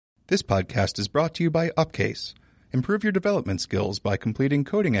This podcast is brought to you by Upcase. Improve your development skills by completing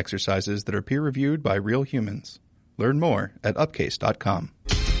coding exercises that are peer-reviewed by real humans. Learn more at upcase.com.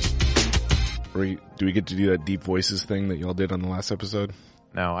 Do we get to do that deep voices thing that y'all did on the last episode?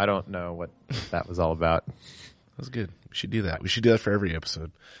 No, I don't know what that was all about. That was good. We should do that. We should do that for every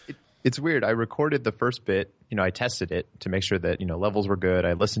episode. It's weird. I recorded the first bit. I tested it to make sure that, levels were good.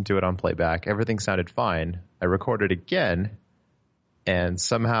 I listened to it on playback. Everything sounded fine. I recorded again, and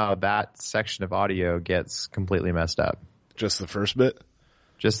somehow that section of audio gets completely messed up. Just the first bit?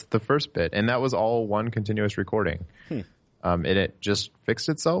 Just the first bit. And that was all one continuous recording. And it just fixed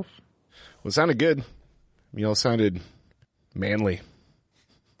itself. Well, it sounded good. Y'all sounded manly.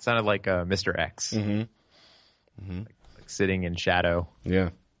 It sounded like Mr. X. Mm-hmm. Mm-hmm. Like sitting in shadow. Yeah.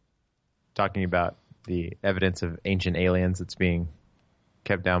 Talking about the evidence of ancient aliens that's being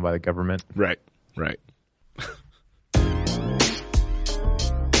kept down by the government. Right.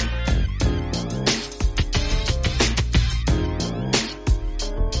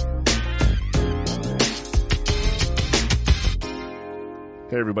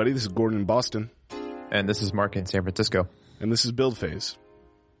 Hey everybody, this is Gordon in Boston. And this is Mark in San Francisco. And this is Build Phase.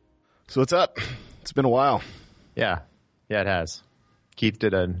 So what's up? It's been a while. Yeah, it has. Keith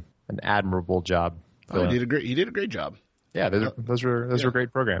did an admirable job. Oh, he did a great job. Yeah, those were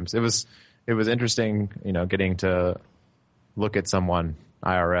great programs. It was interesting, getting to look at someone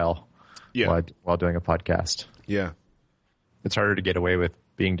IRL while doing a podcast. Yeah. It's harder to get away with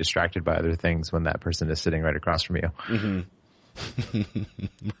being distracted by other things when that person is sitting right across from you. Mm-hmm.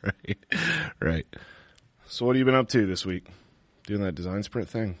 Right. So what have you been up to this week? Doing that design sprint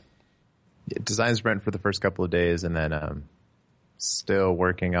thing? Yeah, design sprint for the first couple of days, and then still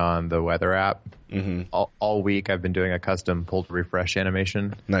working on the weather app. Mm-hmm. All week I've been doing a custom pull to refresh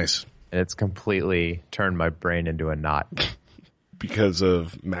animation. Nice. And it's completely turned my brain into a knot. Because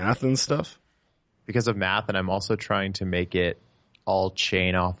of math and stuff? Because of math, and I'm also trying to make it all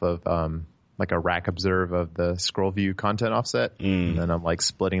chain off of like a rack observe of the scroll view content offset. And then I'm like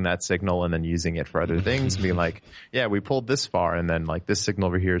splitting that signal and then using it for other things, being like, yeah, we pulled this far, and then like this signal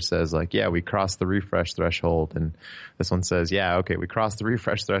over here says like, yeah, we crossed the refresh threshold, and this one says, yeah, okay, we crossed the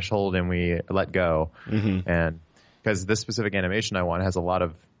refresh threshold and we let go. Mm-hmm. And because this specific animation I want has a lot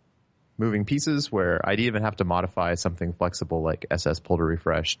of moving pieces where I'd even have to modify something flexible like SS pull to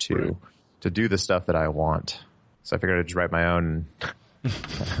refresh to do the stuff that I want. So I figured I'd just write my own.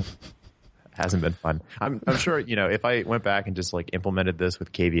 Hasn't been fun. I'm sure, if I went back and just like implemented this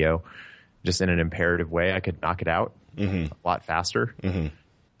with KVO just in an imperative way, I could knock it out a lot faster. Mm-hmm.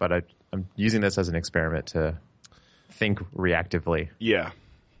 But I'm using this as an experiment to think reactively. Yeah.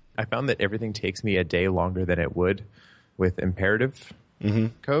 I found that everything takes me a day longer than it would with imperative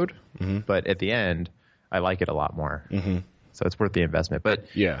code. Mm-hmm. But at the end, I like it a lot more. Mm-hmm. So it's worth the investment. But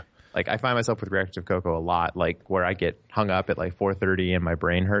yeah. Like, I find myself with Reactive Cocoa a lot, like, where I get hung up at, like, 4:30 and my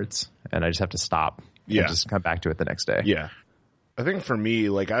brain hurts, and I just have to stop and just come back to it the next day. Yeah. I think for me,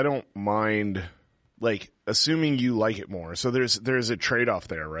 like, I don't mind, like, assuming you like it more. So there's a trade-off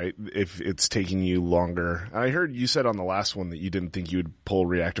there, right? If it's taking you longer. I heard you said on the last one that you didn't think you would pull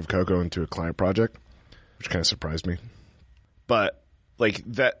Reactive Cocoa into a client project, which kind of surprised me. But like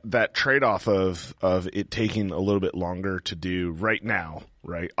that trade-off of it taking a little bit longer to do right now,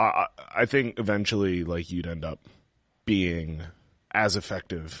 right? I think eventually, like, you'd end up being as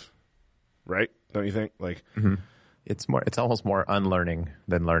effective, right? Don't you think? Like, it's almost more unlearning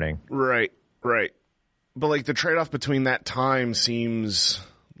than learning. Right. But like the trade-off between that time seems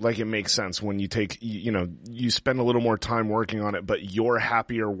like it makes sense when you take, you spend a little more time working on it, but you're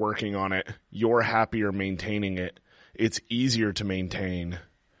happier working on it. You're happier maintaining it. It's easier to maintain,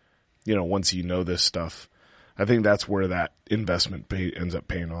 once you know this stuff. I think that's where that investment ends up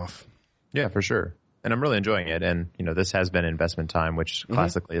paying off. Yeah, for sure. And I'm really enjoying it. And, this has been investment time, which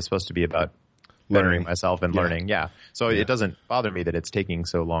classically is supposed to be about bettering myself and learning. Yeah. So it doesn't bother me that it's taking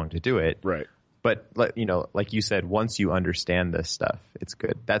so long to do it. Right. But, like you said, once you understand this stuff, it's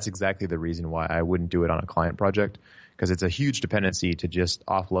good. That's exactly the reason why I wouldn't do it on a client project. Because it's a huge dependency to just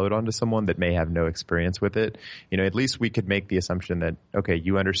offload onto someone that may have no experience with it. At least we could make the assumption that, okay,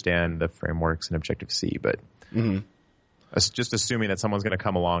 you understand the frameworks in Objective-C, but just assuming that someone's going to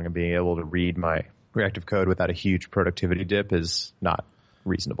come along and being able to read my reactive code without a huge productivity dip is not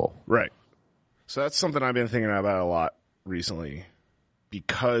reasonable. Right. So that's something I've been thinking about a lot recently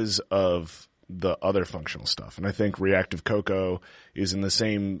because of the other functional stuff. And I think Reactive Cocoa is in the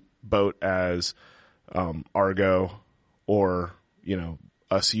same boat as Argo, or,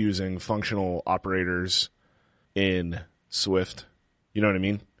 us using functional operators in Swift. You know what I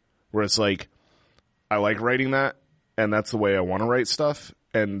mean? Where it's like, I like writing that, and that's the way I want to write stuff.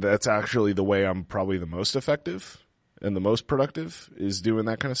 And that's actually the way I'm probably the most effective and the most productive, is doing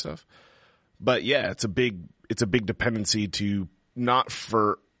that kind of stuff. But yeah, it's a big dependency to, not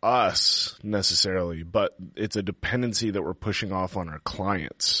for us necessarily, but it's a dependency that we're pushing off on our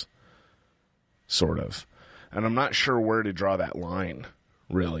clients, sort of. And I'm not sure where to draw that line,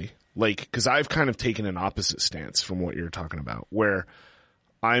 really. Like, because I've kind of taken an opposite stance from what you're talking about, where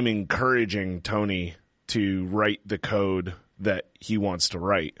I'm encouraging Tony to write the code that he wants to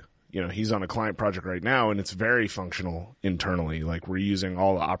write. You know, he's on a client project right now, and it's very functional internally. Like, we're using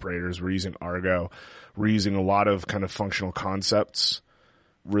all the operators, we're using Argo, we're using a lot of kind of functional concepts,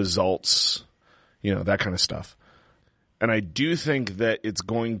 results, you know, that kind of stuff. And I do think that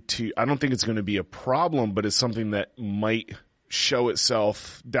I don't think it's going to be a problem, but it's something that might show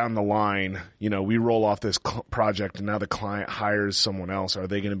itself down the line. You know, we roll off this project and now the client hires someone else. Are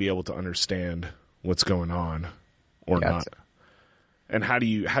they going to be able to understand what's going on or not? And how do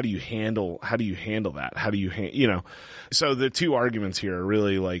you handle that? You know, so the two arguments here are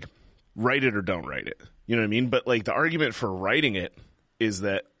really like, write it or don't write it. You know what I mean? But like, the argument for writing it is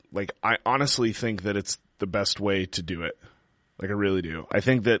that, like, I honestly think that it's the best way to do it. Like, I really do. I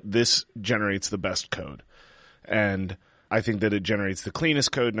think that this generates the best code. And I think that it generates the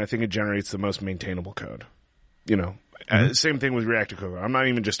cleanest code, and I think it generates the most maintainable code. You know, same thing with Reactive Cocoa. I'm not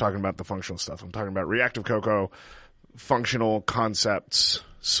even just talking about the functional stuff. I'm talking about Reactive Cocoa, functional concepts,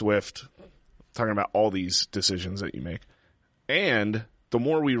 Swift, talking about all these decisions that you make. And the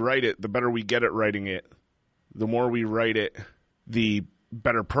more we write it, the better we get at writing it. The more we write it, the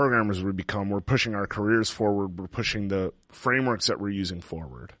better programmers we become. We're pushing our careers forward. We're pushing the frameworks that we're using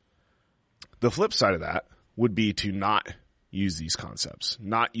forward. The flip side of that would be to not use these concepts,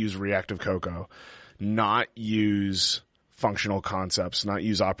 not use Reactive Cocoa, not use functional concepts, not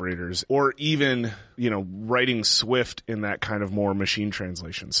use operators, or even, you know, writing Swift in that kind of more machine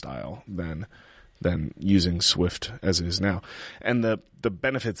translation style than using Swift as it is now. And the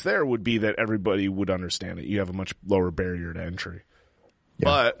benefits there would be that everybody would understand it. You have a much lower barrier to entry. Yeah.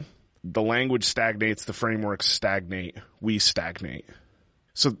 But the language stagnates, the frameworks stagnate, we stagnate.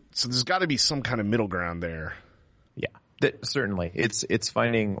 So there's got to be some kind of middle ground there. Yeah, certainly. It's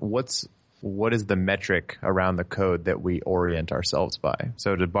finding what is the metric around the code that we orient ourselves by.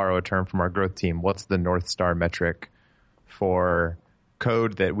 So to borrow a term from our growth team, what's the North Star metric for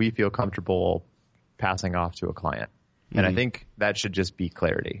code that we feel comfortable passing off to a client? And I think that should just be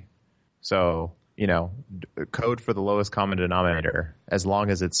clarity. So, you know, code for the lowest common denominator, as long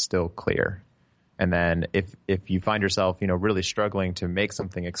as it's still clear. And then if you find yourself, you know, really struggling to make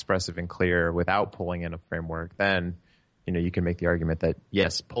something expressive and clear without pulling in a framework, then, you know, you can make the argument that,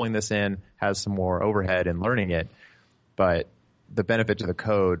 yes, pulling this in has some more overhead in learning it, but the benefit to the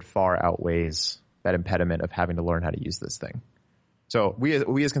code far outweighs that impediment of having to learn how to use this thing. So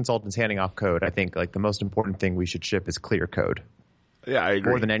we as consultants handing off code, I think, like, the most important thing we should ship is clear code. Yeah, I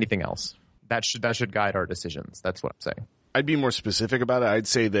agree. More than anything else. That should guide our decisions. That's what I'm saying. I'd be more specific about it. I'd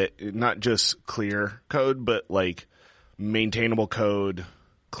say that not just clear code, but like maintainable code,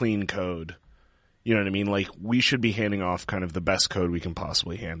 clean code. You know what I mean? Like, we should be handing off kind of the best code we can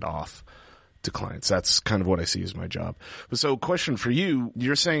possibly hand off to clients. That's kind of what I see as my job. So, question for you.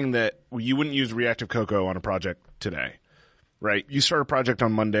 You're saying that you wouldn't use Reactive Cocoa on a project today, right? You start a project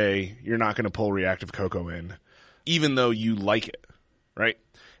on Monday. You're not going to pull Reactive Cocoa in, even though you like it, right?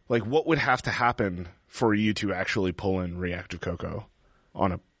 Like, what would have to happen for you to actually pull in Reactive Cocoa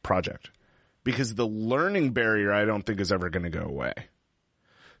on a project? Because the learning barrier, I don't think, is ever going to go away.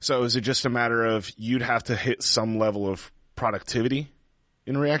 So is it just a matter of you'd have to hit some level of productivity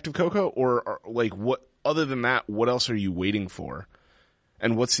in Reactive Cocoa? Or like, what, other than that, what else are you waiting for?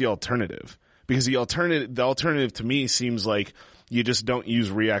 And what's the alternative? Because the alternative to me seems like you just don't use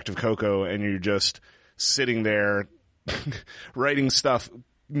Reactive Cocoa and you're just sitting there writing stuff,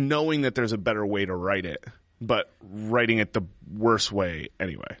 knowing that there's a better way to write it, but writing it the worst way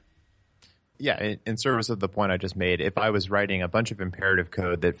anyway. Yeah, in service of the point I just made, if I was writing a bunch of imperative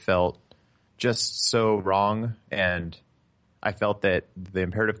code that felt just so wrong, and I felt that the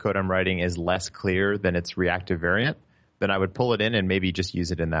imperative code I'm writing is less clear than its reactive variant, then I would pull it in and maybe just use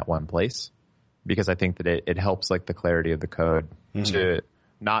it in that one place, because I think that it helps, like, the clarity of the code to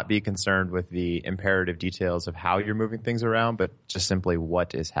not be concerned with the imperative details of how you're moving things around, but just simply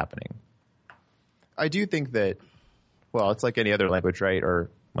what is happening. I do think that, well, it's like any other language, right,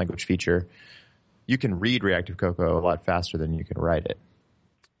 or language feature. You can read Reactive Cocoa a lot faster than you can write it.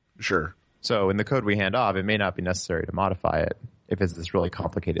 Sure. So in the code we hand off, it may not be necessary to modify it if it's this really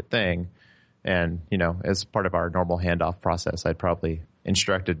complicated thing. And, you know, as part of our normal handoff process, I'd probably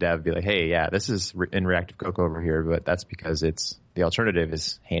instruct a dev, be like, hey, yeah, this is in Reactive Cocoa over here, but that's because the alternative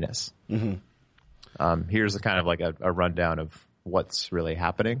is heinous. Here's a kind of like a rundown of what's really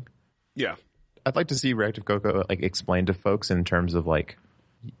happening. Yeah. I'd like to see Reactive Cocoa like explained to folks in terms of like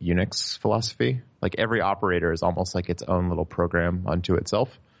Unix philosophy. Like every operator is almost like its own little program unto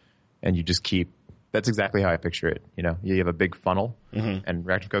itself. And you just that's exactly how I picture it. You know, you have a big funnel and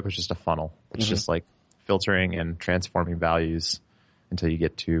Reactive Cocoa is just a funnel. It's just like filtering and transforming values until you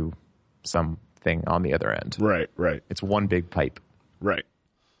get to something on the other end. Right. It's one big pipe. Right.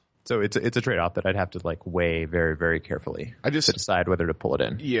 So it's a trade-off that I'd have to like weigh very, very carefully to decide whether to pull it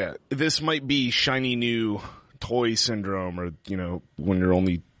in. Yeah. This might be shiny new toy syndrome, or, you know, when your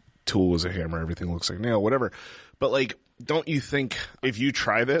only tool is a hammer, everything looks like a nail, whatever. But like, don't you think if you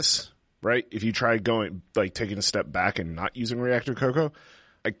try this, right? If you try taking a step back and not using Reactive Cocoa,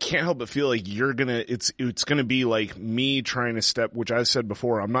 I can't help but feel like it's gonna be like me trying to step, which I said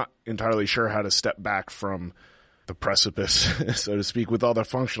before, I'm not entirely sure how to step back from the precipice, so to speak, with all the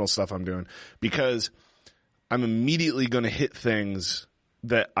functional stuff I'm doing, because I'm immediately going to hit things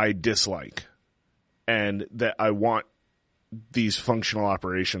that I dislike and that I want these functional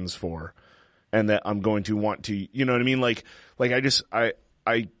operations for, and that I'm going to want to, you know what I mean? Like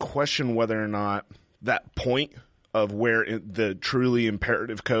I question whether or not that point of where the truly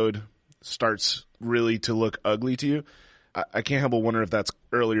imperative code starts really to look ugly to you. I can't help but wonder if that's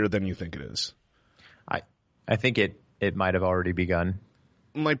earlier than you think it is. I think it might have already begun.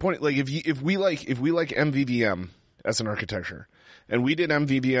 My point, like if we like MVVM as an architecture, and we did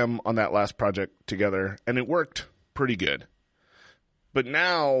MVVM on that last project together, and it worked pretty good. But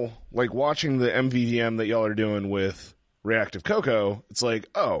now, like watching the MVVM that y'all are doing with Reactive Cocoa, it's like,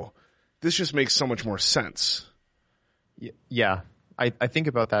 oh, this just makes so much more sense. Yeah. I think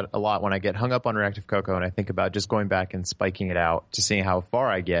about that a lot when I get hung up on Reactive Cocoa, and I think about just going back and spiking it out to seeing how far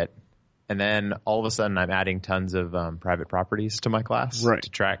I get. And then all of a sudden I'm adding tons of private properties to my class to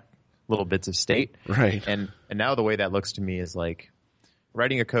track little bits of state. Right. And now the way that looks to me is like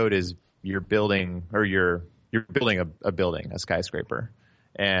writing a code is you're building a building, a skyscraper.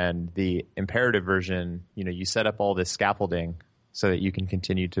 And the imperative version, you know, you set up all this scaffolding so that you can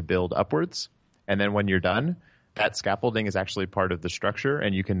continue to build upwards. And then when you're done, that scaffolding is actually part of the structure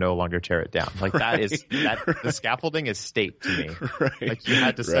and you can no longer tear it down. Like the scaffolding is state to me. Right. Like you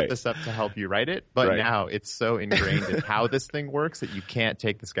had to set this up to help you write it, but now it's so ingrained in how this thing works that you can't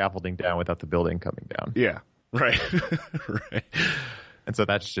take the scaffolding down without the building coming down. Yeah. Right. Right. And so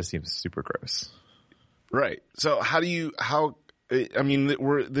that just seems super gross. Right. So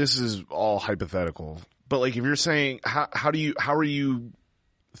this is all hypothetical, but like if you're saying, how are you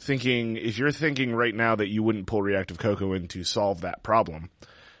thinking, if you're thinking right now that you wouldn't pull Reactive Cocoa in to solve that problem,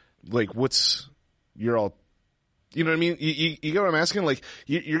 like you're all, you know what I mean? You get what I'm asking? Like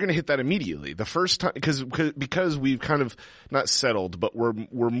you're going to hit that immediately the first time, because we've kind of not settled, but we're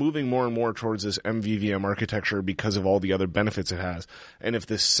moving more and more towards this MVVM architecture because of all the other benefits it has. And if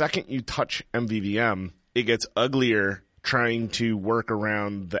the second you touch MVVM, it gets uglier trying to work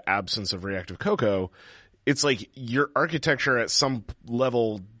around the absence of Reactive Cocoa, it's like your architecture at some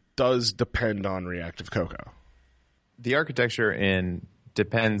level does depend on Reactive Cocoa. The architecture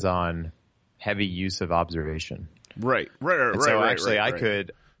depends on heavy use of observation. Right. So actually I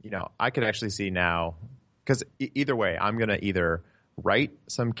could actually see now, because either way, I'm going to either write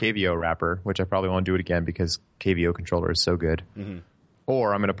some KVO wrapper, which I probably won't do it again because KVO controller is so good,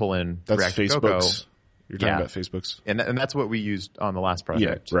 or I'm going to pull in Reactive Cocoa. You're talking about Facebook's. And that's what we used on the last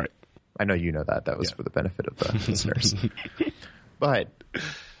project. Yeah, right. I know you know that. That was for the benefit of the listeners. But,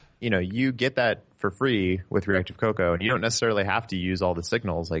 you know, you get that for free with Reactive Cocoa, and you don't necessarily have to use all the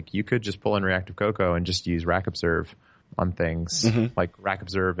signals. Like, you could just pull in Reactive Cocoa and just use rack observe on things, like rack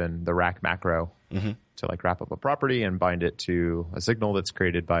observe and the rack macro to, like, wrap up a property and bind it to a signal that's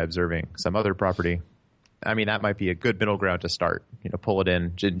created by observing some other property. I mean, that might be a good middle ground to start. You know, pull it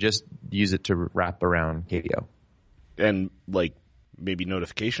in, just use it to wrap around KVO. And, like, maybe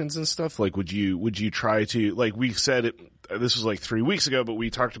notifications and stuff? Like, would you try to, like we said, this was like 3 weeks ago, but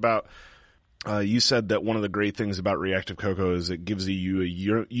we talked about, you said that one of the great things about Reactive Cocoa is it gives you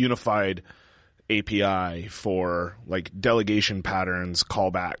a unified API for like delegation patterns,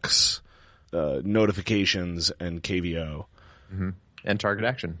 callbacks, notifications, and KVO. And target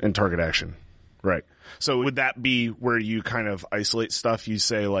action. Right. So would that be where you kind of isolate stuff? You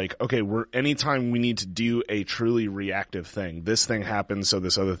say like, okay, anytime we need to do a truly reactive thing, this thing happens, so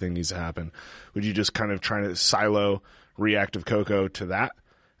this other thing needs to happen. Would you just kind of try to silo Reactive Cocoa to that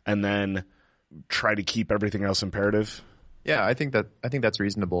and then try to keep everything else imperative? Yeah, I think that's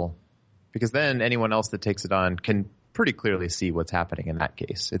reasonable, because then anyone else that takes it on can pretty clearly see what's happening in that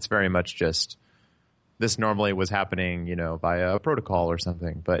case. It's very much just this normally was happening, via a protocol or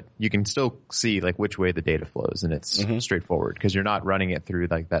something, but you can still see like which way the data flows, and it's straightforward because you're not running it through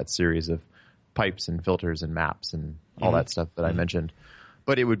like that series of pipes and filters and maps and all that stuff that I mentioned.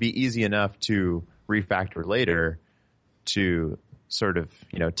 But it would be easy enough to refactor later to sort of,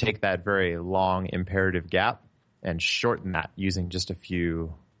 take that very long imperative gap and shorten that using just a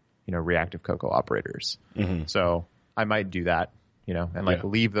few, reactive Cocoa operators. So I might do that, and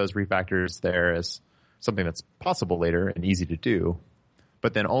leave those refactors there as something that's possible later and easy to do,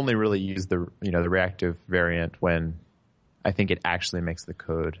 but then only really use the, the reactive variant when I think it actually makes the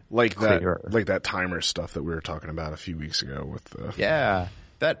code clearer. Like that timer stuff that we were talking about a few weeks ago with the... Yeah,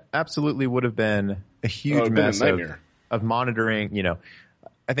 that absolutely would have been a huge mess of monitoring.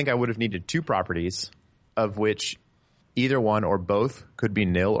 I think I would have needed 2 properties of which either one or both could be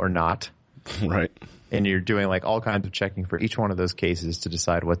nil or not. Right. And you're doing like all kinds of checking for each one of those cases to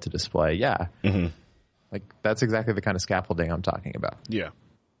decide what to display. Yeah. Like that's exactly the kind of scaffolding I'm talking about. Yeah.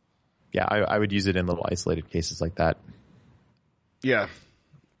 Yeah, I would use it in little isolated cases like that. Yeah.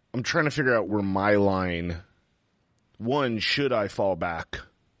 I'm trying to figure out where my line... One, should I fall back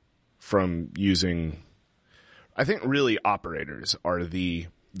from using... I think really operators are the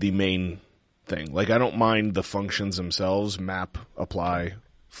main thing. Like I don't mind the functions themselves, map, apply,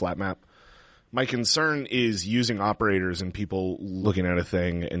 flat map. My concern is using operators and people looking at a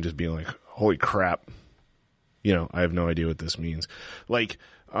thing and just being like, holy crap. I have no idea what this means. Like,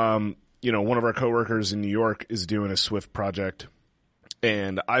 one of our coworkers in New York is doing a Swift project,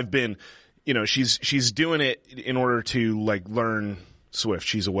 and I've been, she's doing it in order to like learn Swift.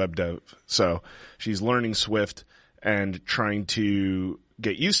 She's a web dev, so she's learning Swift and trying to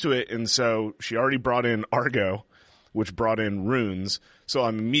get used to it. And so she already brought in Argo, which brought in runes. So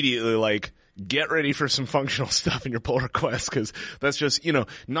I'm immediately like, get ready for some functional stuff in your pull request, because that's just,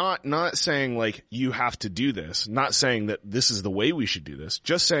 not saying like you have to do this, not saying that this is the way we should do this,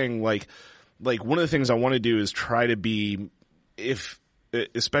 just saying like one of the things I want to do is try to be,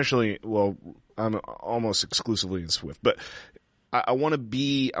 I'm almost exclusively in Swift, but I want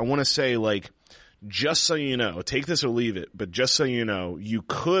to say like, just so you know, take this or leave it, but just so you know, you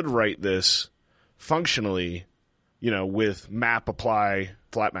could write this functionally, with map, apply,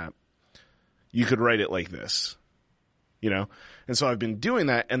 flat map. You could write it like this, And so I've been doing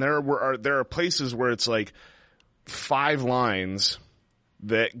that, and there are places where it's like 5 lines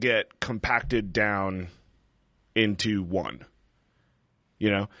that get compacted down into 1,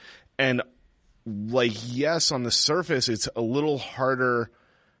 And like, yes, on the surface, it's a little harder.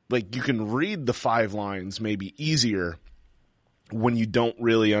 Like you can read the 5 lines maybe easier when you don't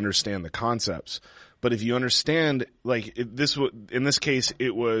really understand the concepts. But if you understand, like in this case,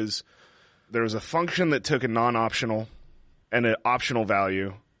 there was a function that took a non-optional and an optional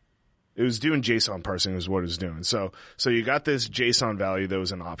value. It was doing JSON parsing is what it was doing. So you got this JSON value that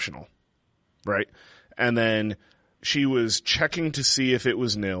was an optional, right? And then she was checking to see if it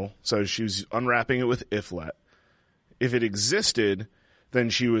was nil. So she was unwrapping it with iflet. If it existed, then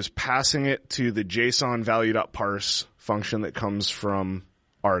she was passing it to the JSON value.parse function that comes from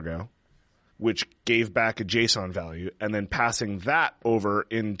Argo, which gave back a JSON value, and then passing that over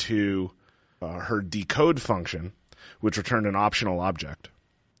into her decode function, which returned an optional object.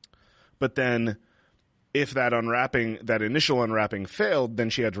 But then if that initial unwrapping failed, then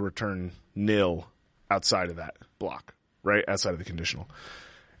she had to return nil outside of that block, right? Outside of the conditional.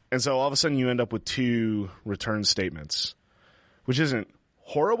 And so all of a sudden you end up with 2 return statements, which isn't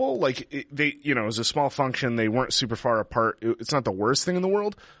horrible. Like it was a small function. They weren't super far apart. It's not the worst thing in the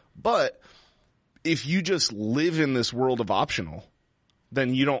world, but if you just live in this world of optional,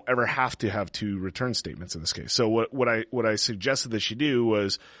 then you don't ever have to have 2 return statements in this case. So what I suggested that she do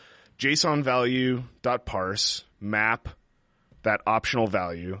was JSON value.parse, map that optional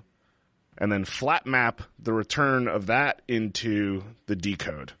value, and then flat map the return of that into the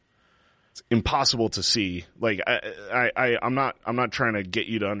decode. It's impossible to see. Like I'm not trying to get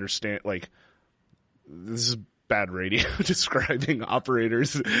you to understand, like, this is bad radio describing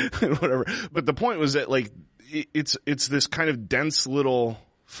operators and whatever. But the point was that like it's this kind of dense little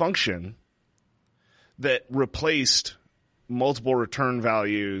function that replaced multiple return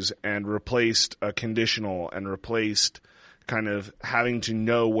values and replaced a conditional and replaced kind of having to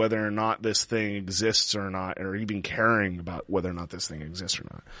know whether or not this thing exists or not, or even caring about whether or not this thing exists or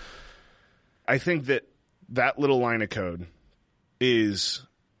not. I think that little line of code is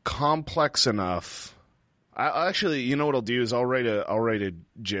complex enough. I actually, what I'll do is I'll write a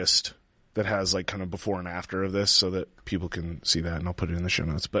gist that has like kind of before and after of this so that people can see that, and I'll put it in the show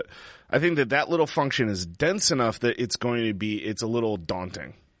notes. But I think that little function is dense enough that it's a little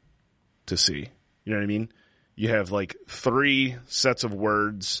daunting to see. You know what I mean? You have like 3 sets of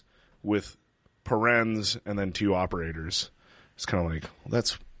words with parens and then 2 operators. It's kind of like, well,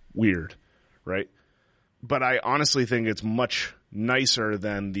 that's weird, right? But I honestly think it's much nicer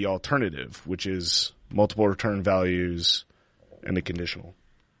than the alternative, which is multiple return values and a conditional.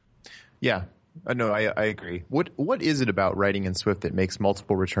 Yeah. No, I agree. What is it about writing in Swift that makes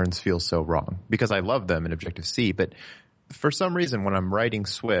multiple returns feel so wrong? Because I love them in Objective-C, but for some reason when I'm writing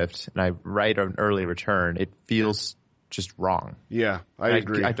Swift and I write an early return, it feels just wrong. Yeah, I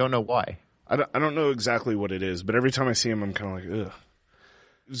agree. I don't know why. I don't know exactly what it is, but every time I see them, I'm kind of like, ugh.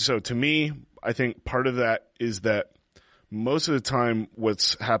 So to me, I think part of that is that most of the time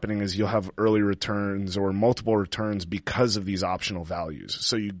what's happening is you'll have early returns or multiple returns because of these optional values.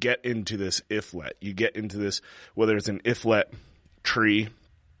 So you get into this if-let. You get into this, whether it's an if-let tree,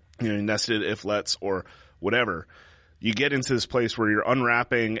 nested if-lets or whatever. You get into this place where you're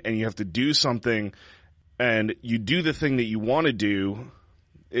unwrapping and you have to do something, and you do the thing that you want to do.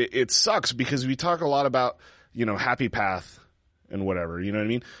 It sucks because we talk a lot about, happy path and whatever, you know what I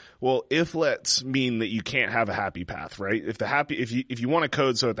mean? Well, if-lets mean that you can't have a happy path, right? If you want to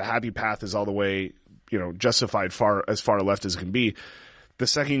code so that the happy path is all the way, justified as far left as it can be, the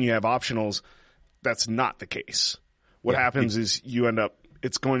second you have optionals, that's not the case. What happens is you end up,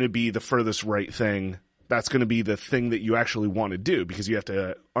 it's going to be the furthest right thing. That's going to be the thing that you actually want to do because you have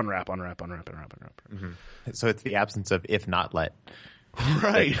to unwrap. Mm-hmm. So it's the absence of if not let.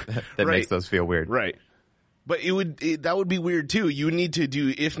 Right. that makes those feel weird. Right. But that would be weird too. You would need to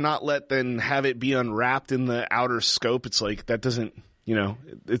do if not let, then have it be unwrapped in the outer scope. It's like that doesn't,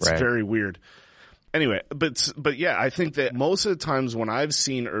 it's very weird. Anyway, but yeah, I think that most of the times when I've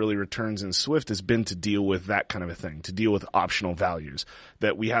seen early returns in Swift has been to deal with that kind of a thing, to deal with optional values,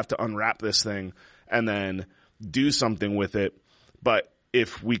 that we have to unwrap this thing and then do something with it. But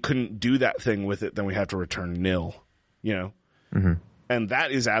if we couldn't do that thing with it, then we have to return nil, Mm-hmm. And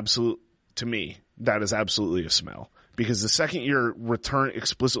that is to me, that is absolutely a smell. Because the second you're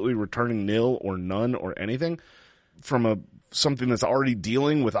explicitly returning nil or none or anything from something that's already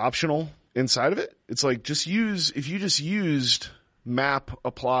dealing with optional inside of it, it's like if you just used map,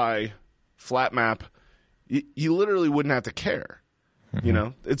 apply, flat map, you literally wouldn't have to care.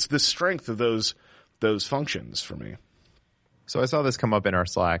 Mm-hmm. It's the strength of those functions for me. So I saw this come up in our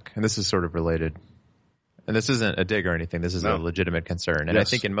Slack, and this is sort of related. And this isn't a dig or anything. This is a legitimate concern. And I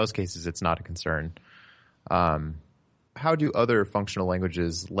think in most cases it's not a concern. How do other functional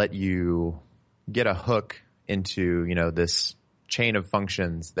languages let you get a hook into, this chain of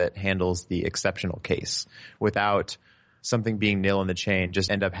functions that handles the exceptional case without something being nil in the chain, just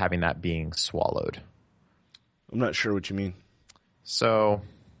end up having that being swallowed? I'm not sure what you mean. So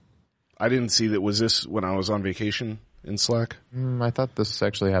I didn't see that. Was this when I was on vacation in Slack? I thought this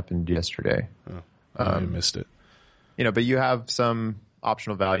actually happened yesterday. Oh. I missed it. But you have some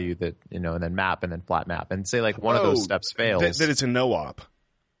optional value that, and then map and then flat map. And say like one of those steps fails. That it's a no-op.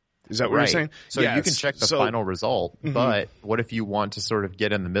 Is that what you're saying? So you can check the final result, but what if you want to sort of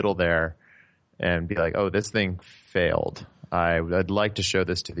get in the middle there and be like, oh, this thing failed. I'd like to show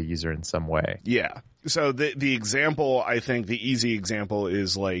this to the user in some way. Yeah. So the example, I think the easy example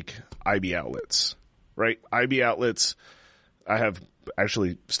is like IB outlets, right? IB outlets, I have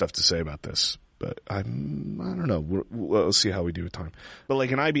actually stuff to say about this. But I don't know. We'll see how we do with time. But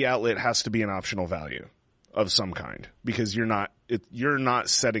like an IB outlet has to be an optional value of some kind because you're not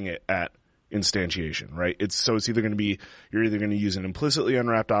setting it at instantiation, right? It's either going to be, you're either going to use an implicitly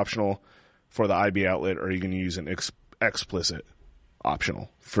unwrapped optional for the IB outlet or you're going to use an explicit optional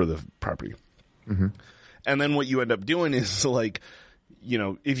for the property. Mm-hmm. And then what you end up doing is like,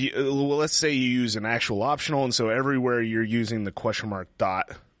 let's say you use an actual optional. And so everywhere you're using the question mark dot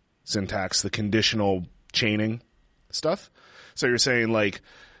syntax, the conditional chaining stuff. So you're saying like,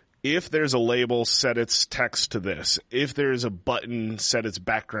 if there's a label, set its text to this. If there's a button, set its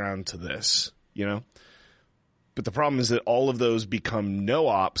background to this, But the problem is that all of those become no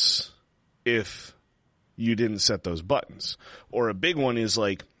ops if you didn't set those buttons. Or a big one is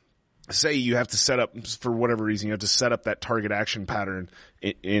like, say you have to set up, for whatever reason, you have to set up that target action pattern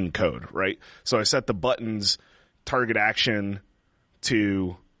in code, right? So I set the buttons target action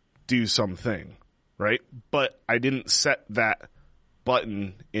to do something, right? But I didn't set that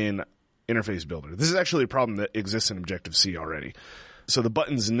button in Interface Builder. This is actually a problem that exists in Objective-C already. So the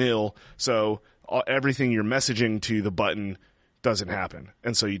button's nil, so everything you're messaging to the button doesn't happen.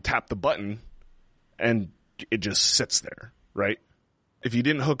 And so you tap the button and it just sits there, right? if you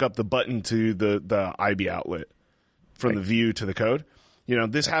didn't hook up the button to the IB outlet from the view to the code,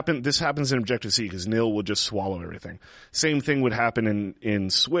 this happens in Objective-C because nil will just swallow everything. Same thing would happen in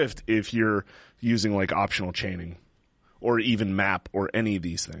Swift if you're using like optional chaining or even map or any of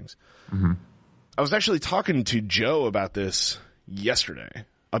these things. Mm-hmm. I was actually talking to Joe about this yesterday,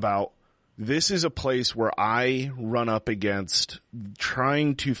 about this is a place where I run up against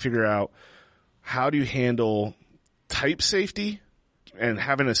trying to figure out how to handle type safety and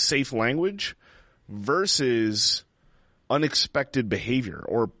having a safe language versus unexpected behavior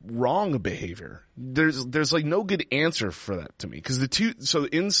or wrong behavior. There's like no good answer for that to me, because so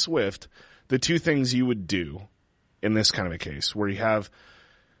in Swift, the two things you would do in this kind of a case where you have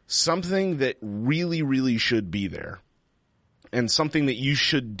something that really, really should be there and something that you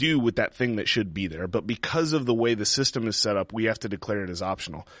should do with that thing that should be there, but because of the way the system is set up, we have to declare it as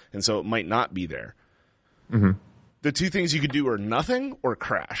optional, and so it might not be there. Mm-hmm. The two things you could do are nothing or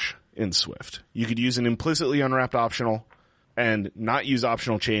crash in Swift. You could use an implicitly unwrapped optional and not use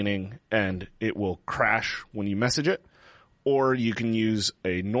optional chaining, and it will crash when you message it. Or you can use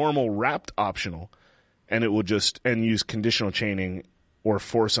a normal wrapped optional, and it will and use conditional chaining or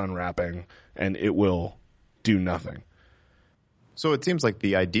force unwrapping, and it will do nothing. So it seems like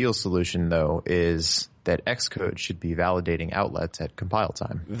the ideal solution, though, is that Xcode should be validating outlets at compile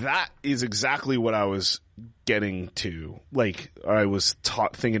time. That is exactly what I was getting to. Like, I was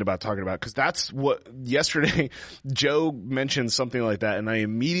thinking about talking about, because that's what yesterday Joe mentioned something like that, and I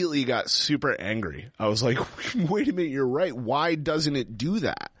immediately got super angry. I was like, wait a minute, you're right. Why doesn't it do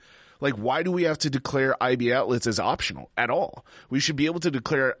that? Like, why do we have to declare IB outlets as optional at all? We should be able to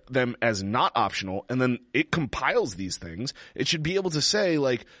declare them as not optional, and then it compiles these things. It should be able to say,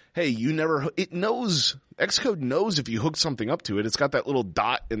 like, hey, it knows, Xcode knows if you hook something up to it. It's got that little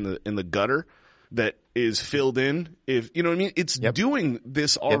dot in the gutter that is filled in. If, you know what I mean? It's doing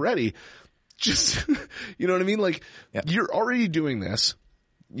this already. Yep. Just, you know what I mean? Like, you're already doing this.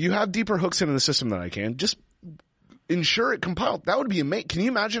 You have deeper hooks into the system than I can. Just ensure it compiled. That would be amazing. Can you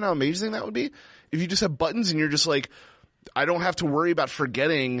imagine how amazing that would be? If you just have buttons and you're just like, I don't have to worry about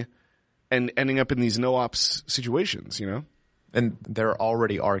forgetting and ending up in these no-ops situations, you know? And there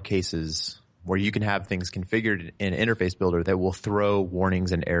already are cases where you can have things configured in Interface Builder that will throw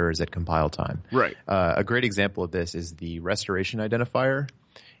warnings and errors at compile time. Right. A great example of this is the restoration identifier.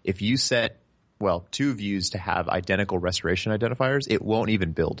 If you set, two views to have identical restoration identifiers, it won't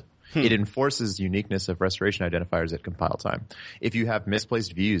even build. It enforces uniqueness of restoration identifiers at compile time. If you have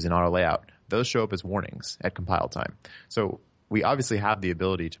misplaced views in auto layout, those show up as warnings at compile time. So we obviously have the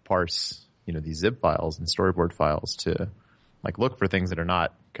ability to parse, these zip files and storyboard files to look for things that are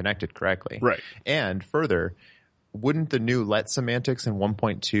not connected correctly. Right. And further, wouldn't the new let semantics in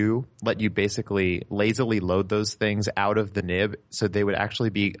 1.2 let you basically lazily load those things out of the nib so they would actually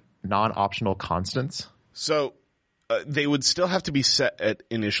be non-optional constants? So they would still have to be set at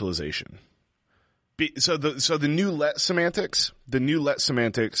initialization. So the new let semantics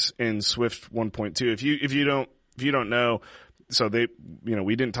in Swift 1.2. If you don't know, so they,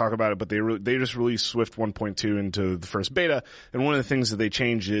 we didn't talk about it, but they just released Swift 1.2 into the first beta, and one of the things that they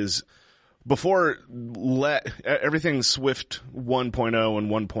changed is before everything Swift 1.0 and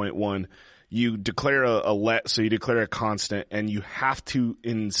 1.1. You declare a let, so you declare a constant, and you have to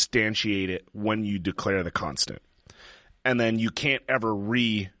instantiate it when you declare the constant. And then you can't ever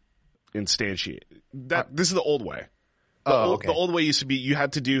re-instantiate. This is the old way. The old way used to be you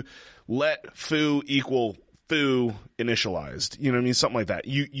had to do let foo equal foo initialized. You know what I mean? Something like that.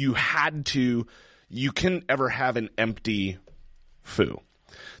 You can ever have an empty foo.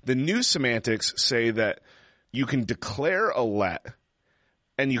 The new semantics say that you can declare a let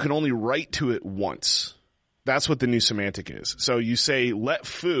and you can only write to it once. That's what the new semantic is. So you say let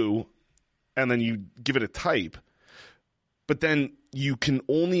foo and then you give it a type. But then you can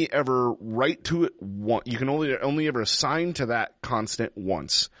only ever write to it once. You can only ever assign to that constant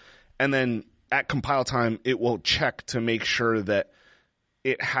once. And then at compile time, it will check to make sure that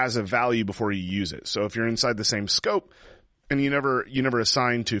it has a value before you use it. So if you're inside the same scope and you never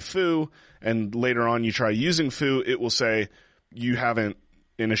assign to foo, and later on you try using foo, it will say you haven't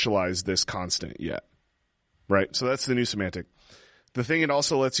initialized this constant yet. Right? So that's the new semantic. The thing it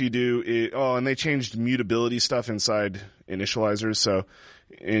also lets you do is, and they changed mutability stuff inside initializers. So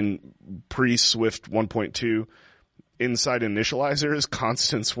in pre-Swift 1.2, inside initializers,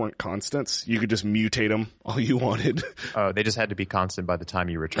 constants weren't constants. You could just mutate them all you wanted. Oh, they just had to be constant by the time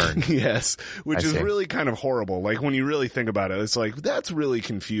you returned. Yes, which is really kind of horrible. Like when you really think about it, it's like, that's really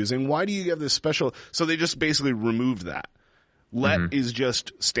confusing. Why do you have this special? So they just basically removed that. Let is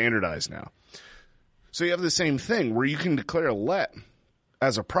just standardized now. So you have the same thing where you can declare a let,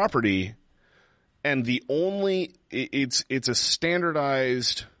 as a property, and it's a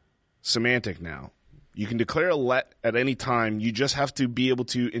standardized semantic now. You can declare a let at any time. You just have to be able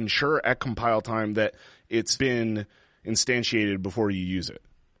to ensure at compile time that it's been instantiated before you use it,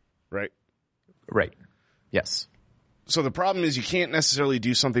 right? Right. Yes. So the problem is you can't necessarily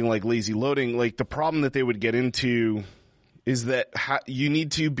do something like lazy loading. Like, the problem that they would get into is that you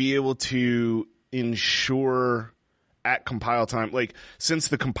need to be able to ensure at compile time, like, since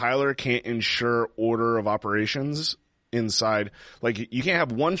the compiler can't ensure order of operations inside, like, you can't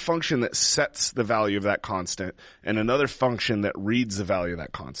have one function that sets the value of that constant and another function that reads the value of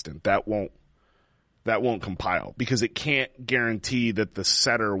that constant. That won't compile because it can't guarantee that the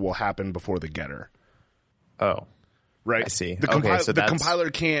setter will happen before the getter. Oh, right. I see. The compiler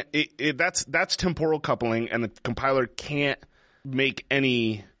can't. That's temporal coupling, and the compiler can't make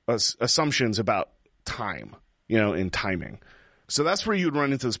any assumptions about time, in timing. So that's where you'd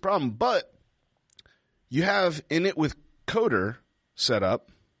run into this problem. But you have init with coder set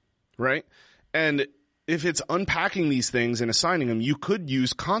up, right? And if it's unpacking these things and assigning them, you could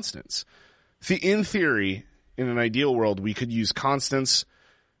use constants. In theory, in an ideal world, we could use constants,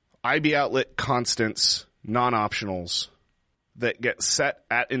 IB outlet constants, non-optionals that get set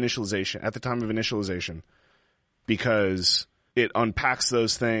at initialization, at the time of initialization, because it unpacks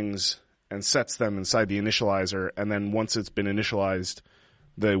those things and sets them inside the initializer, and then once it's been initialized,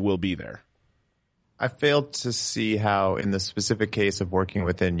 they will be there. I failed to see how, in the specific case of working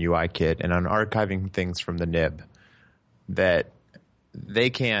within UIKit and on archiving things from the nib, that they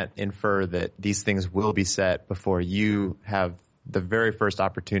can't infer that these things will be set before you have the very first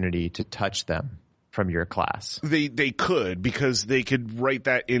opportunity to touch them from your class. They could, because they could write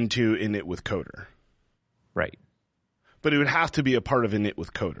that into init with coder. Right. But it would have to be a part of init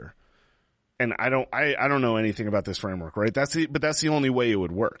with coder. And I don't know anything about this framework, right? That's the only way it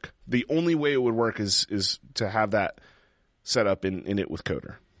would work. The only way it would work is to have that set up in init with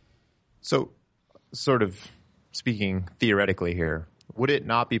coder. So, sort of speaking theoretically here, would it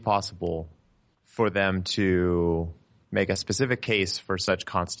not be possible for them to make a specific case for such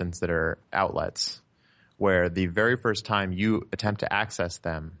constants that are outlets, where the very first time you attempt to access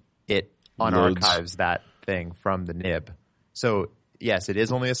them, it unarchives that thing from the nib? So yes, it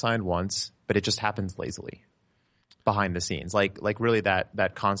is only assigned once, but it just happens lazily behind the scenes. Like really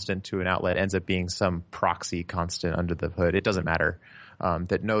that constant to an outlet ends up being some proxy constant under the hood. It doesn't matter,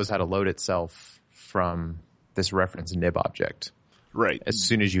 that knows how to load itself from this reference nib object. Right. As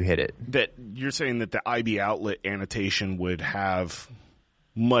soon as you hit it. That you're saying that the IB outlet annotation would have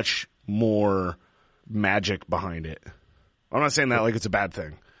much more magic behind it. I'm not saying that like it's a bad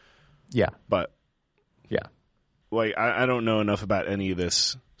thing. Yeah. But yeah. Like, I don't know enough about any of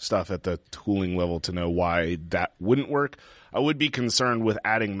this stuff at the tooling level to know why that wouldn't work. I would be concerned with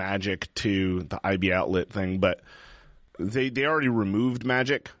adding magic to the IB outlet thing, but they already removed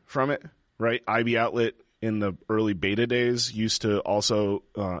magic from it, right? IB outlet in the early beta days used to also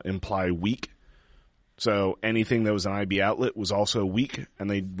imply weak. So anything that was an IB outlet was also weak, and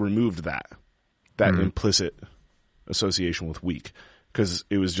they removed that implicit association with weak, because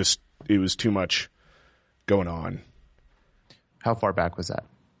it was too much going on. How far back was that?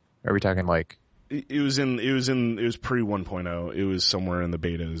 Are we talking like? It was pre 1.0. It was somewhere in the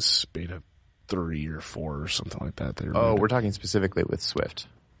beta 3 or 4 or something like that. We're talking specifically with Swift.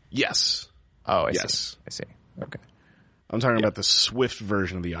 Yes. Oh, I yes. see. Okay. I'm talking about the Swift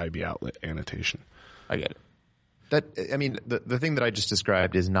version of the IB outlet annotation. I get it. The thing that I just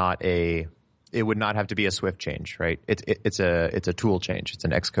described is it would not have to be a Swift change, right? It's a tool change. It's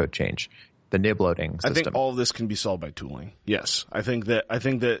an Xcode change. The nib loading system. I think all of this can be solved by tooling. Yes. I think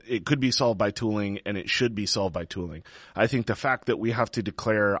that it could be solved by tooling, and it should be solved by tooling. I think the fact that we have to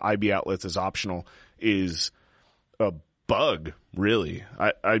declare IB outlets as optional is a bug, really.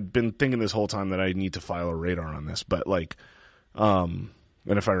 I've been thinking this whole time that I need to file a radar on this, but and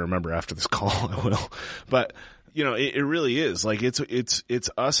if I remember after this call, I will. But, it really is. Like, it's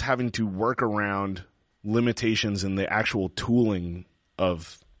us having to work around limitations in the actual tooling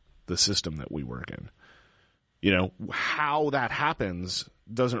of the system that we work in. How that happens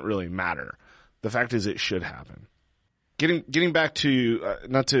doesn't really matter. The fact is, it should happen. Getting back to I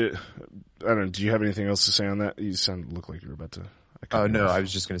don't know. Do you have anything else to say on that? You look like you were about to. Oh no, I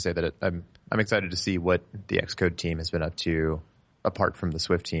was just going to say that I'm excited to see what the Xcode team has been up to, apart from the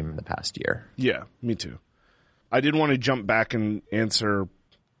Swift team in the past year. Yeah, me too. I did want to jump back and answer,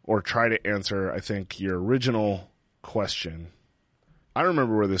 or try to answer, I think, your original question. I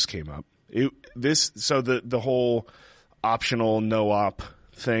remember where this came up. The whole optional no-op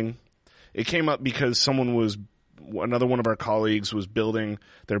thing, it came up because someone was another one of our colleagues was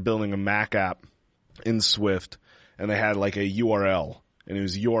they're building a Mac app in Swift, and they had like a URL, and it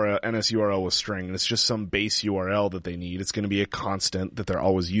was NS URL with string, and it's just some base URL that they need. It's going to be a constant that they're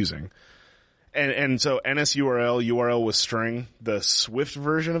always using. And so NS URL with string, the Swift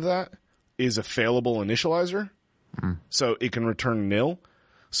version of that is a failable initializer. So it can return nil.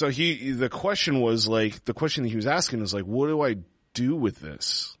 So the question that he was asking is like, what do I do with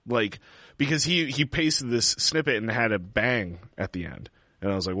this? Like, because he pasted this snippet and had a bang at the end.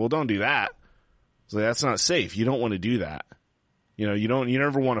 And I was like, well, don't do that. So that's not safe. You don't want to do that. You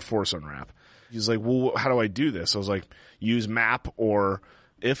never want to force unwrap. He's like, well, how do I do this? I was like, use map or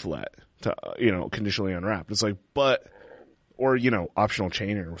iflet to, conditionally unwrap. It's like, or optional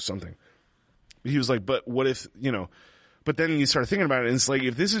chain or something. He was like, but what if, but then you start thinking about it, and it's like,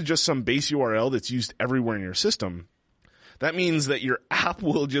 if this is just some base URL that's used everywhere in your system, that means that your app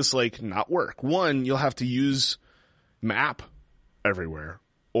will just like not work. One, you'll have to use map everywhere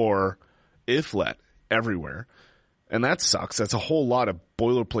or iflet everywhere. And that sucks. That's a whole lot of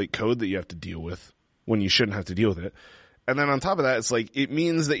boilerplate code that you have to deal with when you shouldn't have to deal with it. And then on top of that, it's like, it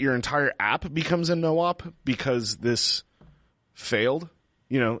means that your entire app becomes a no-op because this failed.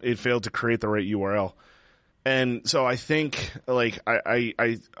 It failed to create the right URL. And so I think, like, I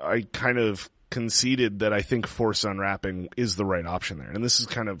kind of conceded that I think force unwrapping is the right option there. And this is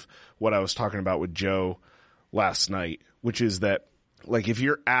kind of what I was talking about with Joe last night, which is that, like, if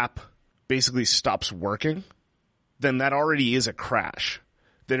your app basically stops working, then that already is a crash.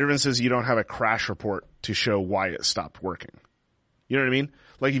 The difference is you don't have a crash report to show why it stopped working. You know what I mean?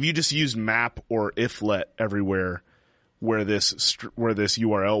 Like, if you just used map or iflet everywhere where this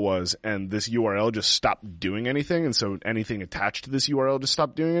URL was, and this URL just stopped doing anything, and so anything attached to this URL just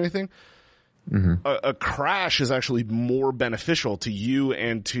stopped doing anything, a crash is actually more beneficial to you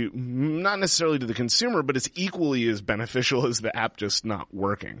and to, not necessarily to the consumer, but it's equally as beneficial as the app just not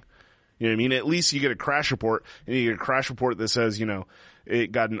working. You know what I mean? At least you get a crash report, and you get a crash report that says,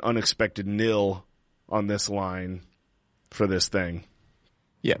 it got an unexpected nil on this line for this thing.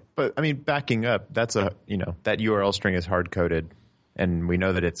 Yeah, but I mean, backing up, that URL string is hard coded, and we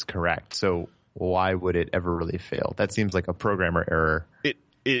know that it's correct. So why would it ever really fail? That seems like a programmer error. It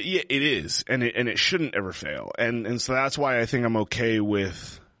is, and it shouldn't ever fail, and so that's why I think I'm okay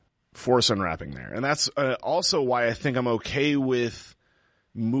with force unwrapping there, and that's also why I think I'm okay with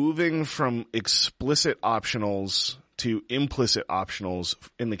moving from explicit optionals to implicit optionals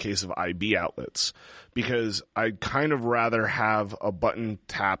in the case of IB outlets, because I'd kind of rather have a button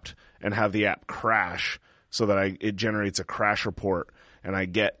tapped and have the app crash so that it generates a crash report and I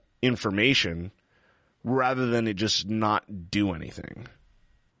get information rather than it just not do anything.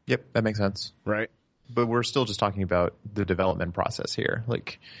 Yep, that makes sense. Right? But we're still just talking about the development process here.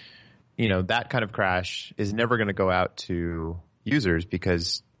 Like, that kind of crash is never going to go out to users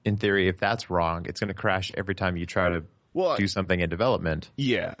because, in theory, if that's wrong, it's going to crash every time you try to do something in development.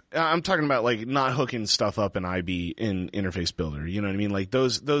 Yeah. I'm talking about, like, not hooking stuff up in IB in Interface Builder. You know what I mean? Like,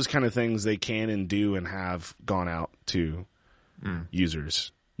 those kind of things they can and do and have gone out to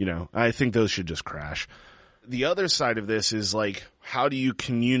users. I think those should just crash. The other side of this is, like, how do you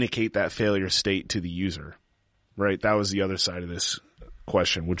communicate that failure state to the user? Right? That was the other side of this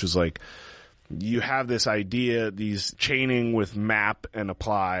question, which was like, you have this idea, these chaining with map and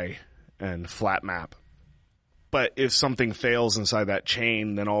apply and flat map. But if something fails inside that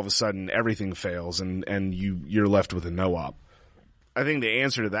chain, then all of a sudden everything fails and you're left with a no-op. I think the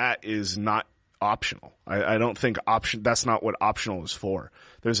answer to that is not optional. I don't think that's not what optional is for.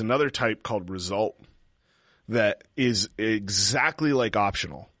 There's another type called result that is exactly like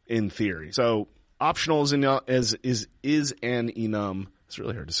optional in theory. So optional is an enum. It's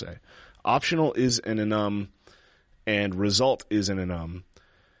really hard to say. Optional is an enum, and result is an enum.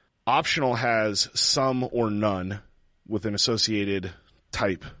 Optional has some or none with an associated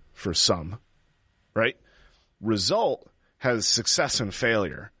type for some, right? Result has success and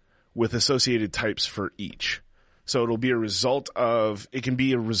failure with associated types for each. So it can be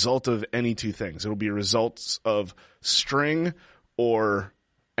a result of any two things. It'll be a result of string or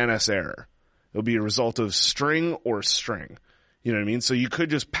NS error. It'll be a result of string or string. You know what I mean? So you could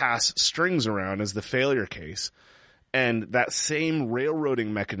just pass strings around as the failure case. And that same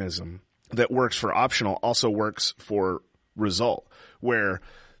railroading mechanism that works for optional also works for result, where,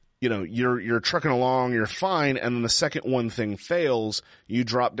 you're trucking along, you're fine, and then the second one thing fails, you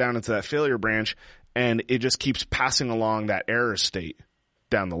drop down into that failure branch, and it just keeps passing along that error state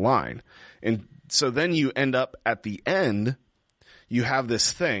down the line. And so then you end up at the end, you have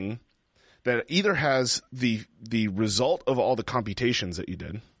this thing that either has the result of all the computations that you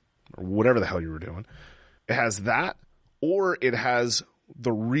did, or whatever the hell you were doing, It has that, or it has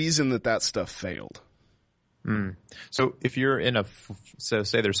the reason that stuff failed. So if you're in so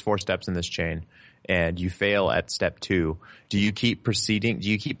say there's 4 steps in this chain and you fail at step 2, do you keep proceeding? Do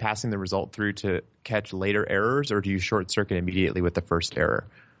you keep passing the result through to catch later errors, or do you short circuit immediately with the first error?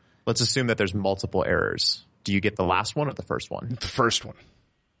 Let's assume that there's multiple errors. Do you get the last one or the first one? The first one.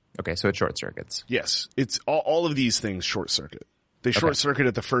 Okay, so it short circuits. Yes. It's all of these things short circuit. They short circuit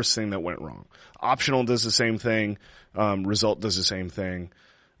at the first thing that went wrong. Optional does the same thing. Result does the same thing.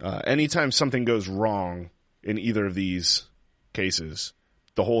 Anytime something goes wrong in either of these cases,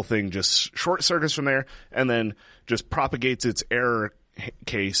 the whole thing just short circuits from there and then just propagates its error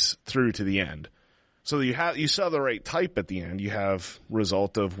case through to the end. So you still have the right type at the end. You have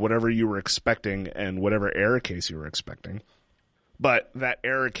result of whatever you were expecting and whatever error case you were expecting. But that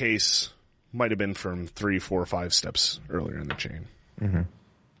error case might have been from 3, 4, 5 steps earlier in the chain. Mm-hmm.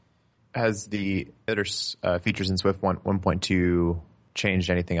 Has the other features in Swift 1.2 changed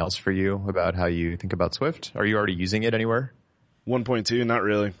anything else for you about how you think about Swift? Are you already using it anywhere? 1.2, not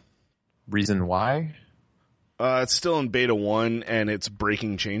really. Reason why? It's still in beta 1 and it's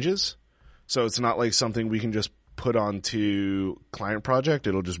breaking changes. So it's not like something we can just put onto client project.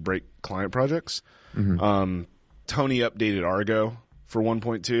 It'll just break client projects. Mm-hmm. Tony updated Argo for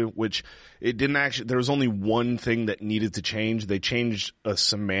 1.2, which it didn't actually, there was only one thing that needed to change. They changed a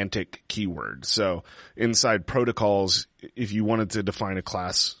semantic keyword. So inside protocols, if you wanted to define a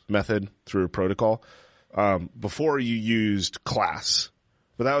class method through a protocol, before you used class,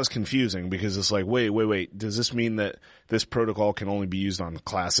 but that was confusing because it's like, wait, does this mean that this protocol can only be used on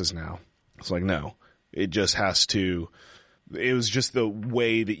classes now? It's like, no, it just has to, it was just the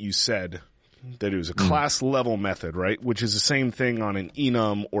way that you said that it was a class level method, right? Which is the same thing on an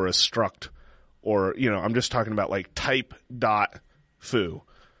enum or a struct, or, I'm just talking about like type dot foo.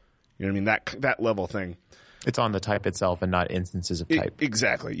 You know what I mean? That level thing. It's on the type itself and not instances of type.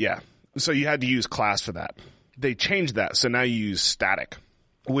 Exactly. Yeah. So you had to use class for that. They changed that. So now you use static,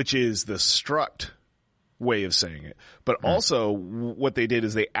 which is the struct way of saying it. But also what they did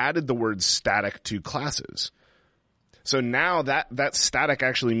is they added the word static to classes. So now that static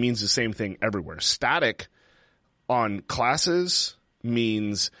actually means the same thing everywhere. Static on classes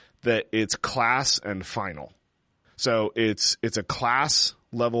means that it's class and final. So it's a class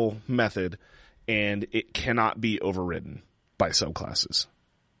level method and it cannot be overridden by subclasses.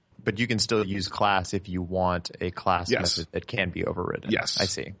 But you can still use class if you want a class method that can be overridden. Yes. I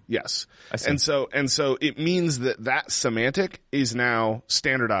see. Yes. I see. And so it means that semantic is now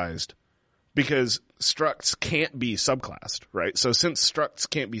standardized because structs can't be subclassed, right? So since structs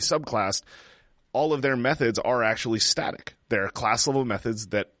can't be subclassed, all of their methods are actually static. They're class level methods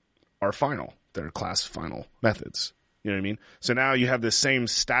that are final. They're class final methods. You know what I mean? So now you have this same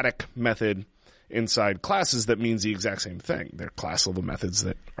static method inside classes that means the exact same thing. They're class level methods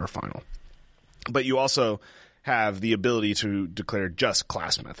that are final. But you also have the ability to declare just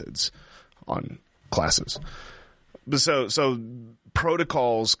class methods on classes. So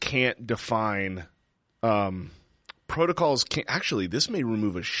protocols can't define, actually, this may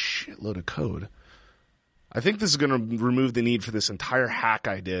remove a shitload of code. I think this is going to remove the need for this entire hack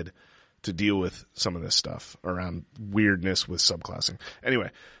I did to deal with some of this stuff around weirdness with subclassing. Anyway,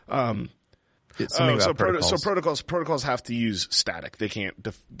 protocols have to use static. They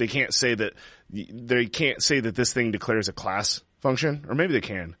can't say that this thing declares a class function, or maybe they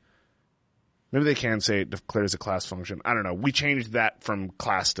can. Maybe they can say it declares a class function. I don't know. We changed that from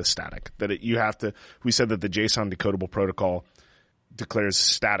class to static. We said that the JSON decodable protocol declares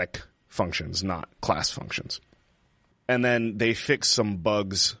static functions, not class functions. And then they fixed some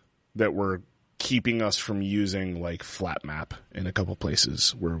bugs that were keeping us from using like flat map in a couple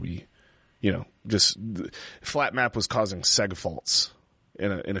places where we, flat map was causing seg faults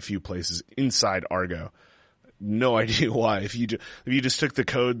in a few places inside Argo. No idea why. If you just took the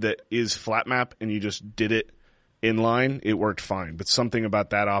code that is flat map and you just did it inline, it worked fine. But something about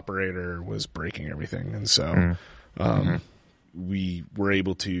that operator was breaking everything, and so we were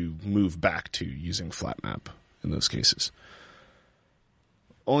able to move back to using flat map in those cases.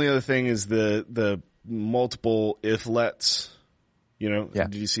 Only other thing is the multiple if lets.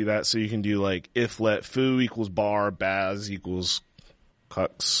 Did you see that? So you can do like if let foo equals bar, baz equals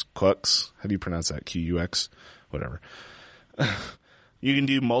Quux. How do you pronounce that? QUX? Whatever. You can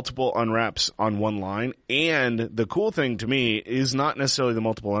do multiple unwraps on one line. And the cool thing to me is not necessarily the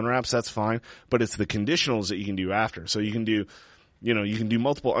multiple unwraps. That's fine. But it's the conditionals that you can do after. So you can do, you can do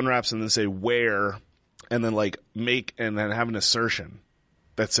multiple unwraps and then say where, and then like make, and then have an assertion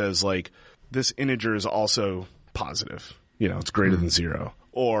that says like this integer is also positive. It's greater than 0.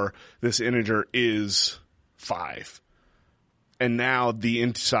 Or this integer is 5. And now the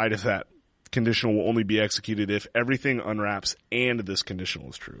inside of that conditional will only be executed if everything unwraps and this conditional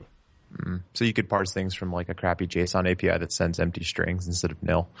is true. So you could parse things from like a crappy JSON API that sends empty strings instead of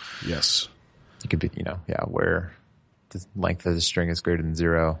nil. Yes. It could be, where the length of the string is greater than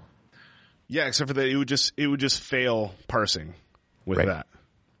 0. Yeah, except for that it would just fail parsing with that.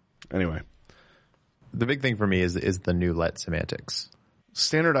 Anyway. The big thing for me is the new let semantics.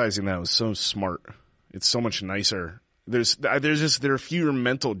 Standardizing that was so smart. It's so much nicer. There are fewer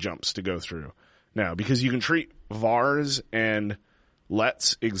mental jumps to go through now because you can treat vars and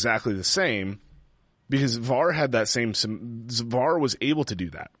lets exactly the same because var had that same var was able to do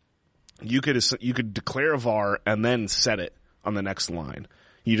that. You could declare a var and then set it on the next line.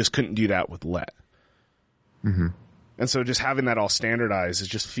 You just couldn't do that with let. Mm-hmm. And so just having that all standardized, it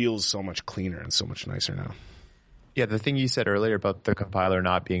just feels so much cleaner and so much nicer now. Yeah, the thing you said earlier about the compiler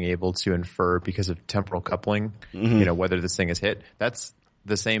not being able to infer because of temporal coupling, whether this thing is hit, that's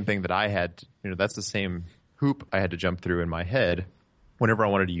the same thing that I had, that's the same hoop I had to jump through in my head whenever I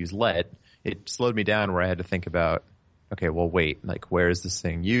wanted to use let. It slowed me down where I had to think about, okay, well, wait, like, where is this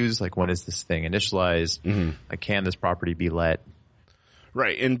thing used? Like, when is this thing initialized? Mm-hmm. Like, can this property be let?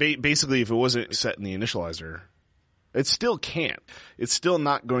 Right, and basically if it wasn't set in the initializer, it still can't. It's still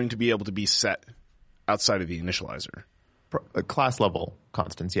not going to be able to be set outside of the initializer. Class level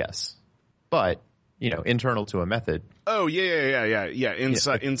constants, yes. But, internal to a method. Oh, yeah.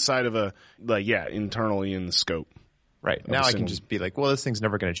 Inside of a, internally in the scope. Right. Now I can just be like, well, this thing's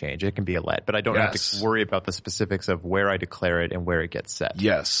never going to change. It can be a let, but I don't have to worry about the specifics of where I declare it and where it gets set.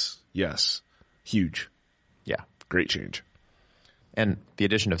 Yes. Huge. Yeah. Great change. And the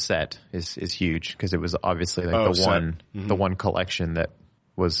addition of set is huge because it was obviously like the one collection that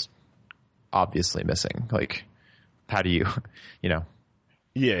was obviously missing. Like, how do you, how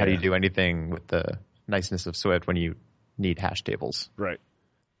do you do anything with the niceness of Swift when you need hash tables? Right.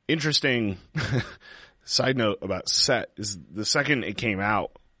 Interesting side note about set is the second it came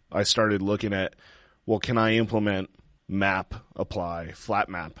out, I started looking at, well, can I implement map, apply, flat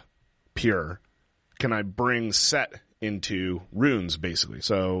map, pure? Can I bring set into runes, basically?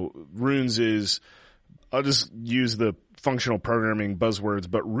 So runes is, I'll just use the functional programming buzzwords,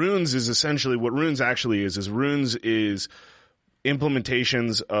 but runes is essentially what runes actually is runes is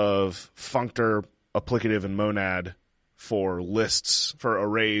implementations of functor, applicative, and monad for lists, for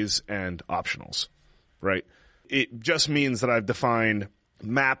arrays and optionals, right? It just means that I've defined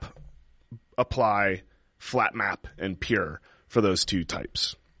map, apply, flat map, and pure for those two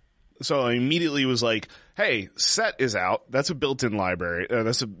types. So I immediately was like, hey, set is out. That's a built-in library.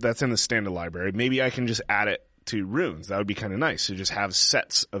 That's in the standard library. Maybe I can just add it to runes. That would be kind of nice to just have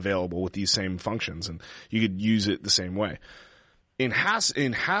sets available with these same functions, and you could use it the same way. In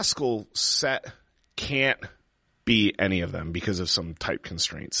Haskell, set can't be any of them because of some type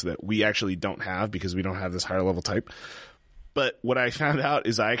constraints that we actually don't have because we don't have this higher level type. But what I found out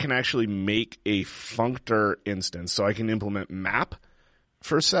is I can actually make a functor instance. So I can implement map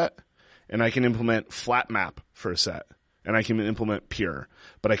for set, and I can implement flat map for a set, and I can implement pure,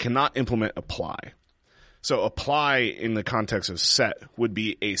 but I cannot implement apply. So apply in the context of set would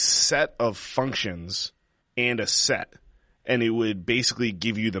be a set of functions and a set, and it would basically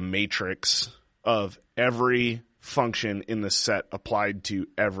give you the matrix of every function in the set applied to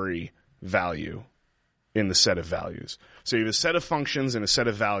every value in the set of values. So you have a set of functions and a set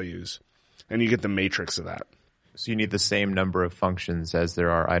of values, and you get the matrix of that. So you need the same number of functions as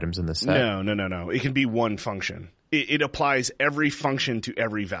there are items in the set? No. It can be one function. It applies every function to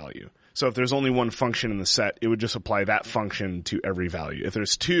every value. So if there's only one function in the set, it would just apply that function to every value. If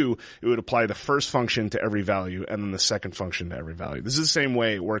there's two, it would apply the first function to every value and then the second function to every value. This is the same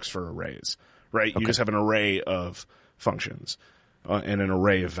way it works for arrays, right? Okay. You just have an array of functions and an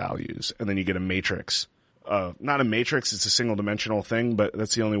array of values, and then you get a matrix. Not a matrix, it's a single dimensional thing, but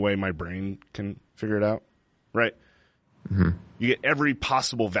that's the only way my brain can figure it out. Right? Mm-hmm. You get every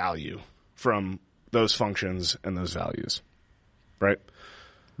possible value from those functions and those values. Right?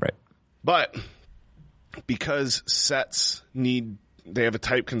 Right. But because sets they have a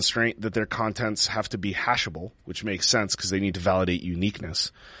type constraint that their contents have to be hashable, which makes sense because they need to validate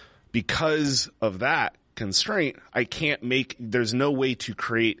uniqueness. Because of that constraint, there's no way to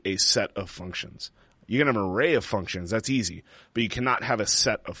create a set of functions. You can have an array of functions, that's easy, but you cannot have a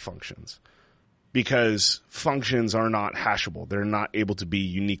set of functions. Because functions are not hashable. They're not able to be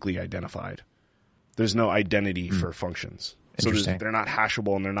uniquely identified. There's no identity for functions. So they're not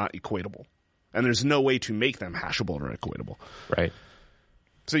hashable and they're not equatable. And there's no way to make them hashable or equatable. Right.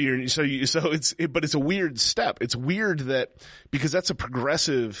 But it's a weird step. It's weird that, because that's a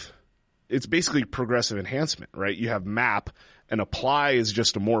progressive it's basically progressive enhancement, right? You have map, and apply is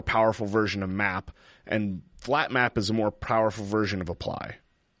just a more powerful version of map, and flat map is a more powerful version of apply.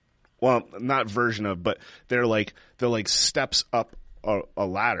 Well, not version of, but they're like steps up a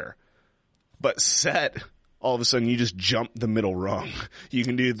ladder. But set, all of a sudden you just jump the middle rung. You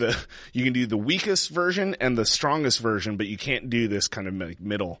can do the weakest version and the strongest version, but you can't do this kind of like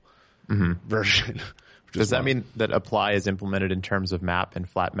middle version. Does that mean that apply is implemented in terms of map and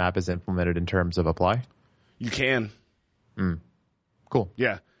flat map is implemented in terms of apply? You can. Cool.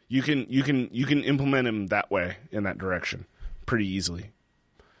 Yeah. You can implement them that way, in that direction, pretty easily.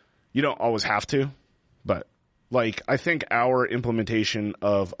 You don't always have to, but like I think our implementation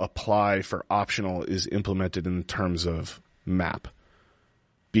of apply for optional is implemented in terms of map,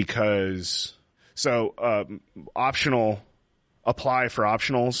 because optional apply for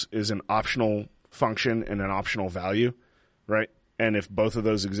optionals is an optional function and an optional value, right? And if both of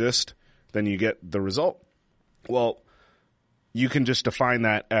those exist, then you get the result. Well, you can just define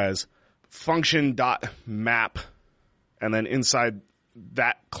that as function.map, and then inside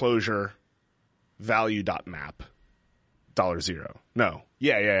that closure value.map $0. No.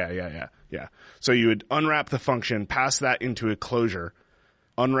 Yeah. So you would unwrap the function, pass that into a closure,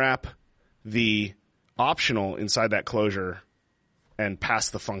 unwrap the optional inside that closure, and pass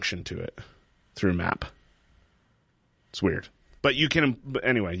the function to it through map. It's weird. But you can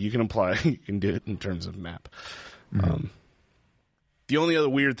apply, you can do it in terms of map. The only other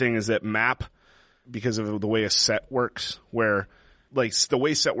weird thing is that map, because of the way a set works, where like the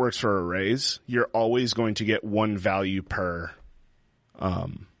way set works for arrays, you're always going to get one value per.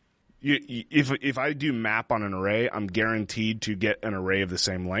 If I do map on an array, I'm guaranteed to get an array of the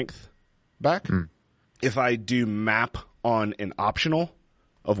same length back. If I do map on an optional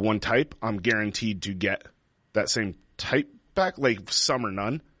of one type, I'm guaranteed to get that same type back, like some or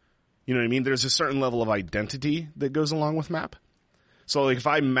none. You know what I mean? There's a certain level of identity that goes along with map. So like if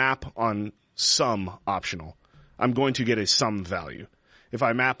I map on some optional, I'm going to get a sum value. If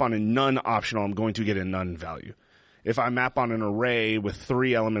I map on a none optional, I'm going to get a none value. If I map on an array with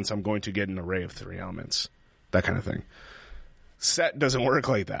 3 elements, I'm going to get an array of 3 elements. That kind of thing. Set doesn't work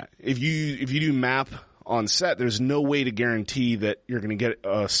like that. If you do map on set, there's no way to guarantee that you're going to get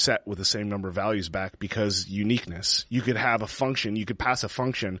a set with the same number of values back, because uniqueness. You could have a function, you could pass a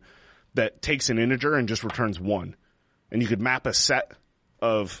function that takes an integer and just returns 1. And you could map a set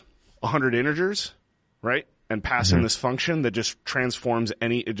of 100 integers, right? And pass in this function that just transforms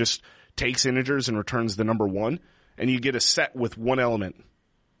it just takes integers and returns the number 1. And you get a set with one element,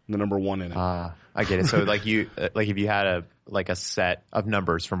 the number 1 in it. I get it. So like if you had a set of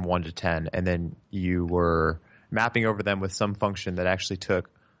numbers from 1 to 10, and then you were mapping over them with some function that actually took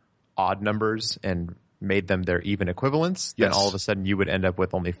odd numbers and made them their even equivalents, then all of a sudden you would end up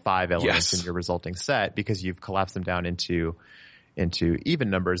with only 5 elements in your resulting set, because you've collapsed them down into even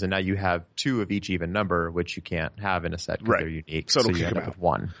numbers, and now you have 2 of each even number, which you can't have in a set because they're unique. So you end up with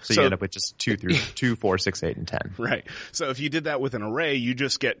 1. So you end up with just 2 through 2, 4, 6, 8, and 10. Right. So if you did that with an array, you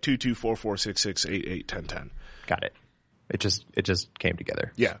just get 2, 2, 4, 4, 6, 6, 8, 8, 10, 10. Got it. It just came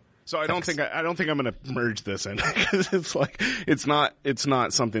together. Yeah. So I don't think I'm going to merge this in, because it's like it's not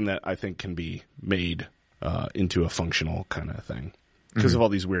something that I think can be made into a functional kind of thing because of all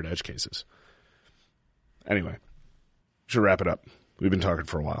these weird edge cases. Anyway, should wrap it up. We've been talking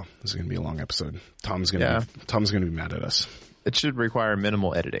for a while. This is going to be a long episode. Tom's going to be mad at us. It should require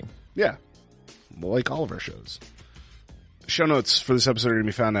minimal editing. Yeah. Like all of our shows. Show notes for this episode are going to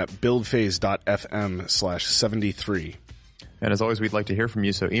be found at buildphase.fm/73. And as always, we'd like to hear from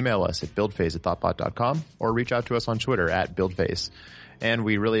you, so email us at buildphase@thoughtbot.com or reach out to us on Twitter at buildphase. And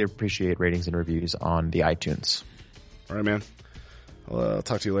we really appreciate ratings and reviews on the iTunes. All right, man. I'll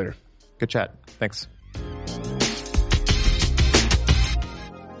talk to you later. Good chat. Thanks.